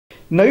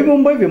नवी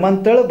मुंबई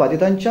विमानतळ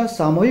बाधितांच्या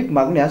सामूहिक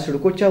मागण्या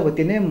सिडकोच्या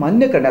वतीने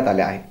मान्य करण्यात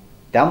आल्या आहेत।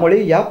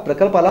 त्यामुळे या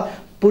प्रकल्पाला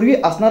पूर्वी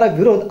असणारा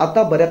विरोध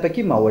आता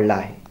बऱ्यापैकी मावळला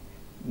आहे।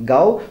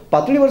 गाव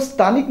पातळीवर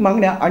स्थानिक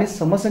मागण्या आणि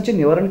समस्यांचे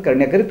निवारण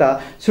करण्याकरिता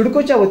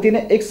सिडकोच्या वतीने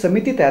एक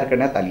समिती तयार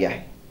करण्यात आली आहे।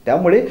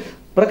 त्यामुळे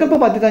प्रकल्प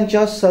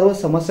बाधितांच्या सर्व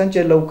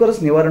समस्यांचे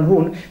लवकरच निवारण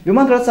होऊन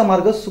विमानतळाचा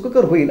मार्ग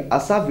सुखकर होईल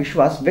असा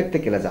विश्वास व्यक्त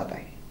केला जात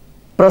आहे।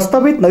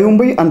 प्रस्तावित नवी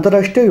मुंबई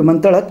आंतरराष्ट्रीय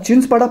विमानतळात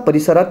चिंचपाडा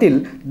परिसरातील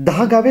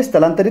 10 गावे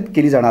स्थलांतरित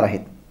केली जाणार आहेत।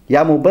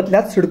 या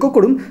मोबदल्यात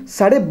सिडकोकडून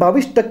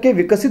 22.5%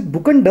 विकसित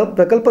भूखंड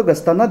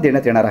प्रकल्पग्रस्तांना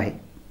देण्यात येणार आहे।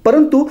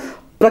 परंतु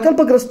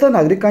प्रकल्पग्रस्त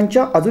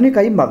नागरिकांच्या अजूनही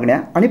काही मागण्या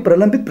आणि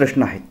प्रलंबित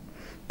प्रश्न आहेत।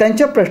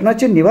 त्यांच्या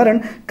प्रश्नाचे निवारण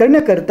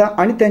करण्याकरिता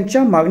आणि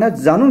त्यांच्या मागण्या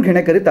जाणून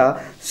घेण्याकरिता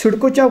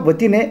सिडकोच्या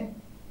वतीने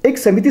एक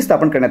समिती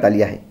स्थापन करण्यात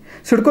आली आहे।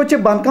 सिडकोचे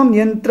बांधकाम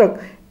नियंत्रक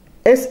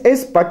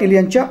एस पाटील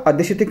यांच्या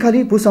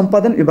अध्यक्षतेखाली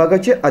भूसंपादन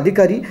विभागाचे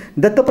अधिकारी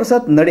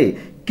दत्तप्रसाद नडे,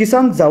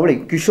 किसान जावळे,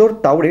 किशोर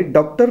तावडे,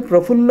 डॉक्टर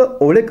प्रफुल्ल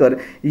ओळेकर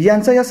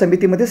यांचा या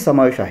समितीमध्ये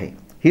समावेश आहे।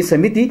 ही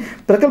समिती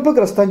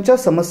प्रकल्पग्रस्तांच्या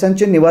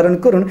समस्यांचे निवारण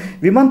करून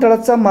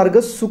विमानतळाचा मार्ग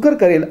सुकर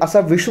करेल असा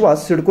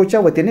विश्वास सिडकोच्या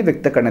वतीने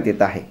व्यक्त करण्यात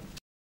येत आहे।